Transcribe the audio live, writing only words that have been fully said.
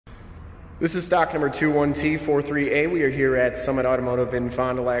This is stock number 21T43A. We are here at Summit Automotive in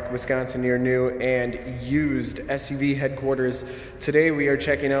Fond du Lac, Wisconsin, near new and used SUV headquarters. Today we are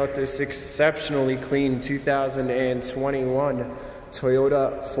checking out this exceptionally clean 2021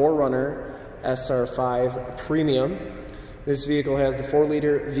 Toyota 4Runner SR5 Premium. This vehicle has the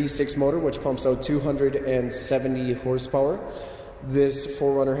 4-liter V6 motor, which pumps out 270 horsepower. This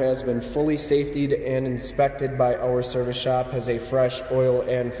 4Runner has been fully safetied and inspected by our service shop, has a fresh oil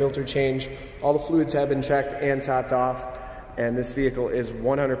and filter change. All the fluids have been checked and topped off, and this vehicle is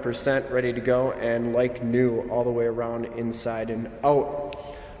 100% ready to go and like new all the way around, inside and out.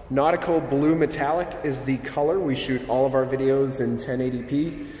 Nautical Blue Metallic is the color. We shoot all of our videos in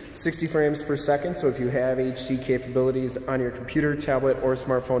 1080p, 60 frames per second, so if you have HD capabilities on your computer, tablet, or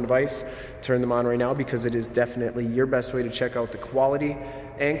smartphone device, turn them on right now, because it is definitely your best way to check out the quality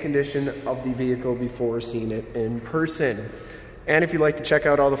and condition of the vehicle before seeing it in person. And if you'd like to check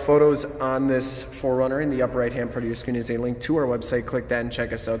out all the photos on this 4Runner, in the upper right hand part of your screen is a link to our website. Click that and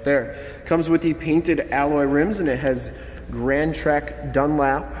check us out there. Comes with the painted alloy rims, and it has Grandtrek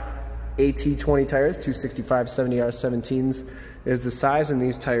Dunlop AT20 tires, 265 70R17s is the size, and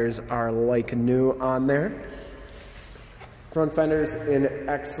these tires are like new on there. Front fenders in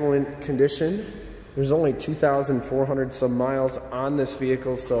excellent condition. There's only 2,400 some miles on this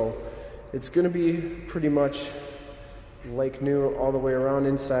vehicle, so it's going to be pretty much like new all the way around,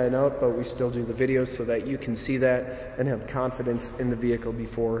 inside and out, but we still do the videos so that you can see that and have confidence in the vehicle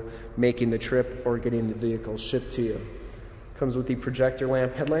before making the trip or getting the vehicle shipped to you. Comes with the projector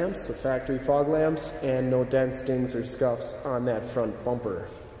lamp headlamps, the factory fog lamps, and no dents, dings, or scuffs on that front bumper.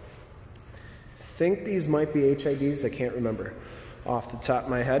 I think these might be HIDs, I can't remember off the top of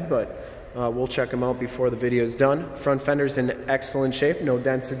my head, but we'll check them out before the video is done. Front fender's in excellent shape, no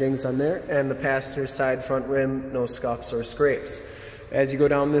dents or dings on there, and the passenger side front rim, no scuffs or scrapes. As you go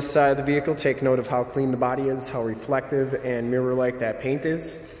down this side of the vehicle, take note of how clean the body is, how reflective and mirror-like that paint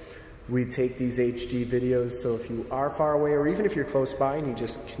is. We take these HD videos, so if you are far away, or even if you're close by and you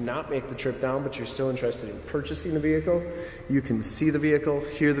just cannot make the trip down, but you're still interested in purchasing the vehicle, you can see the vehicle,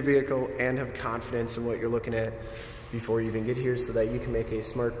 hear the vehicle, and have confidence in what you're looking at before you even get here, so that you can make a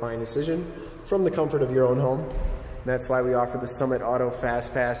smart buying decision from the comfort of your own home. And that's why we offer the Summit Auto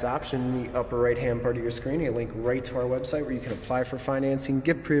Fast Pass option in the upper right-hand part of your screen. A link right to our website where you can apply for financing,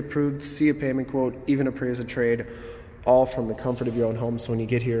 get pre-approved, see a payment quote, even appraise a trade, all from the comfort of your own home. So when you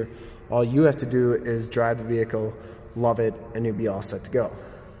get here, all you have to do is drive the vehicle, love it, and you'll be all set to go.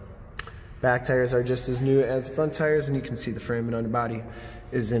 Back tires are just as new as the front tires, and you can see the frame and underbody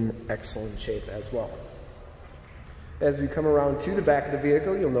is in excellent shape as well. As we come around to the back of the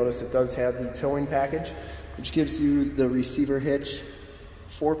vehicle, you'll notice it does have the towing package, which gives you the receiver hitch,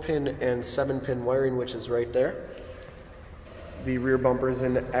 4-pin and 7-pin wiring, which is right there. The rear bumper is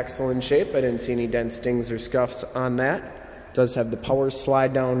in excellent shape. I didn't see any dents, dings, or scuffs on that. It does have the power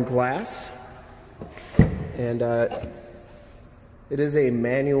slide down glass, and it is a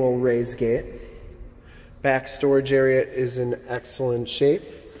manual raised gate. Back storage area is in excellent shape.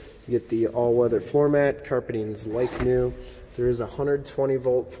 You get the all-weather floor mat, carpeting's like new. There is a 120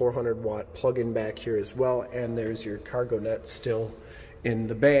 volt 400 watt plug-in back here as well, and there's your cargo net still in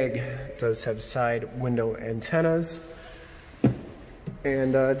the bag. It does have side window antennas,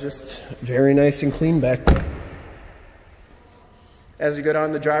 and just very nice and clean back there. As we go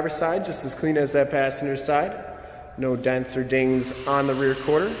down the driver's side, just as clean as that passenger side. No dents or dings on the rear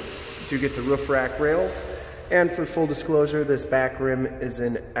quarter. You do get the roof rack rails. And for full disclosure, this back rim is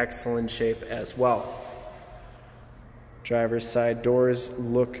in excellent shape as well. Driver's side doors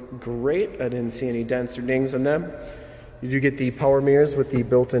look great. I didn't see any dents or dings on them. You do get the power mirrors with the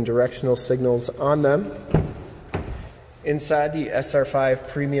built-in directional signals on them. Inside, the SR5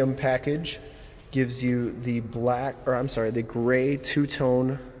 Premium package gives you the the gray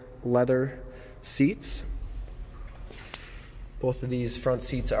two-tone leather seats. Both of these front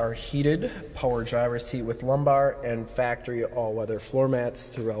seats are heated, power driver's seat with lumbar, and factory all-weather floor mats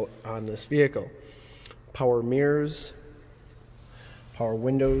throughout on this vehicle. Power mirrors, power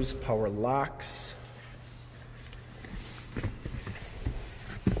windows, power locks.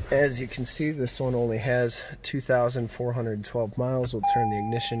 As you can see, this one only has 2,412 miles. We'll turn the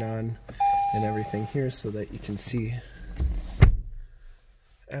ignition on and everything here so that you can see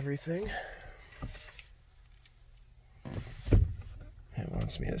everything. It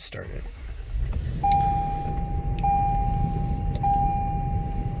wants me to start it.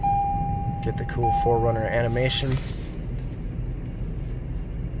 Get the cool 4Runner animation.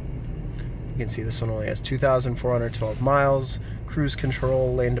 You can see this one only has 2,412 miles, cruise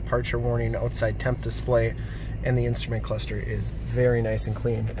control, lane departure warning, outside temp display, and the instrument cluster is very nice and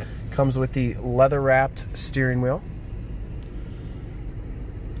clean. Comes with the leather-wrapped steering wheel.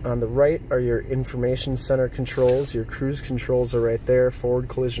 On the right are your information center controls. Your cruise controls are right there. Forward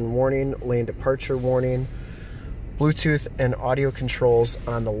collision warning, lane departure warning, Bluetooth and audio controls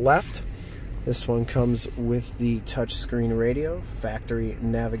on the left. This one comes with the touchscreen radio, factory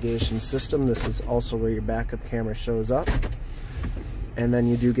navigation system. This is also where your backup camera shows up. And then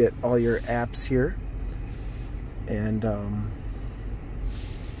you do get all your apps here. And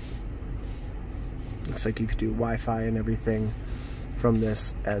looks like you could do Wi-Fi and everything from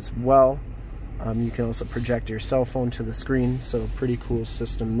this as well. You can also project your cell phone to the screen, so pretty cool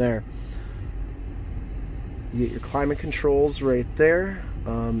system there. You get your climate controls right there,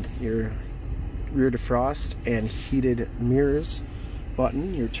 your rear defrost and heated mirrors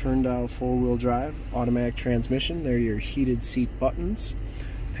button, your turn dial 4-wheel drive, automatic transmission. They're your heated seat buttons.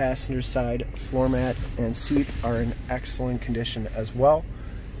 Passenger side floor mat and seat are in excellent condition as well,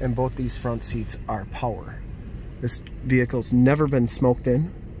 and both these front seats are power. This vehicle's never been smoked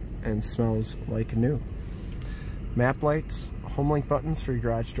in and smells like new. Map lights, home link buttons for your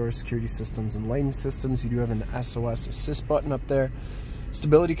garage door security systems and lighting systems. You do have an SOS assist button up there.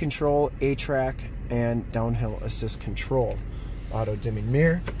 Stability control, A-TRAC, and downhill assist control. Auto dimming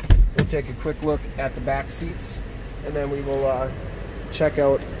mirror. We'll take a quick look at the back seats, and then we will check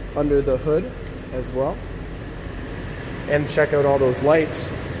out under the hood as well and check out all those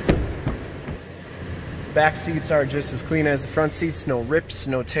lights. Back seats are just as clean as the front seats, no rips,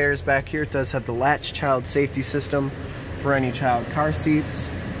 no tears back here. It does have the Latch child safety system for any child car seats.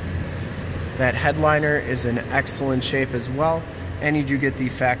 That headliner is in excellent shape as well, and you do get the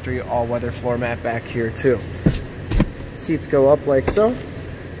factory all-weather floor mat back here too. Seats go up like so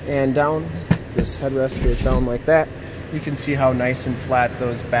and down. This headrest goes down like that. You can see how nice and flat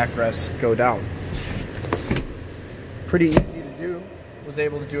those backrests go down. Pretty easy to do. Was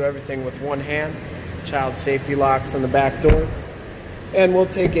able to do everything with one hand. Child safety locks on the back doors. And we'll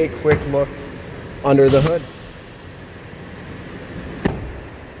take a quick look under the hood.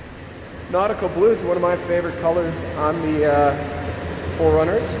 Nautical blue is one of my favorite colors on the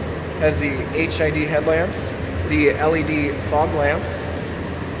 4Runners. Has the HID headlamps, the LED fog lamps.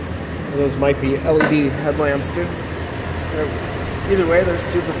 Those might be LED headlamps too. Either way, they're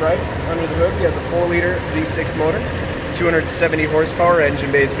super bright. Under the hood, you have the 4-liter V6 motor, 270 horsepower,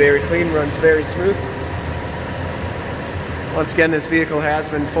 engine bay is very clean, runs very smooth. Once again, this vehicle has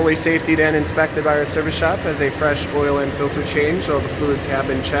been fully safetied and inspected by our service shop, has a fresh oil and filter change. All the fluids have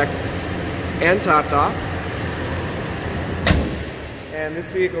been checked and topped off. And this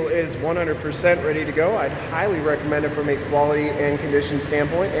vehicle is 100% ready to go. I'd highly recommend it from a quality and condition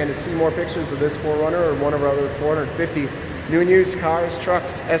standpoint. And to see more pictures of this 4Runner or one of our other 450 new and used cars,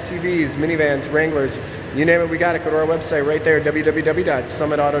 trucks, SUVs, minivans, Wranglers, you name it, we got it. Go to our website right there,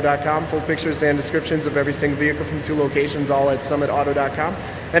 www.summitauto.com. Full pictures and descriptions of every single vehicle from 2 locations, all at summitauto.com.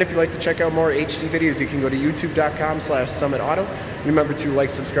 And if you'd like to check out more HD videos, you can go to youtube.com/summitauto. Remember to like,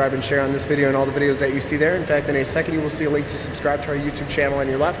 subscribe, and share on this video and all the videos that you see there. In fact, in a second, you will see a link to subscribe to our YouTube channel on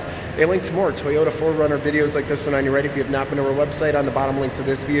your left. A link to more Toyota 4Runner videos like this one on your right. If you have not been to our website, on the bottom link to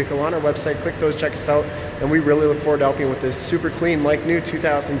this vehicle on our website, click those, check us out. And we really look forward to helping you with this super clean, like new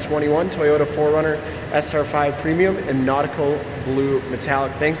 2021 Toyota 4Runner SR5 Premium in Nautical Blue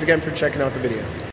Metallic. Thanks again for checking out the video.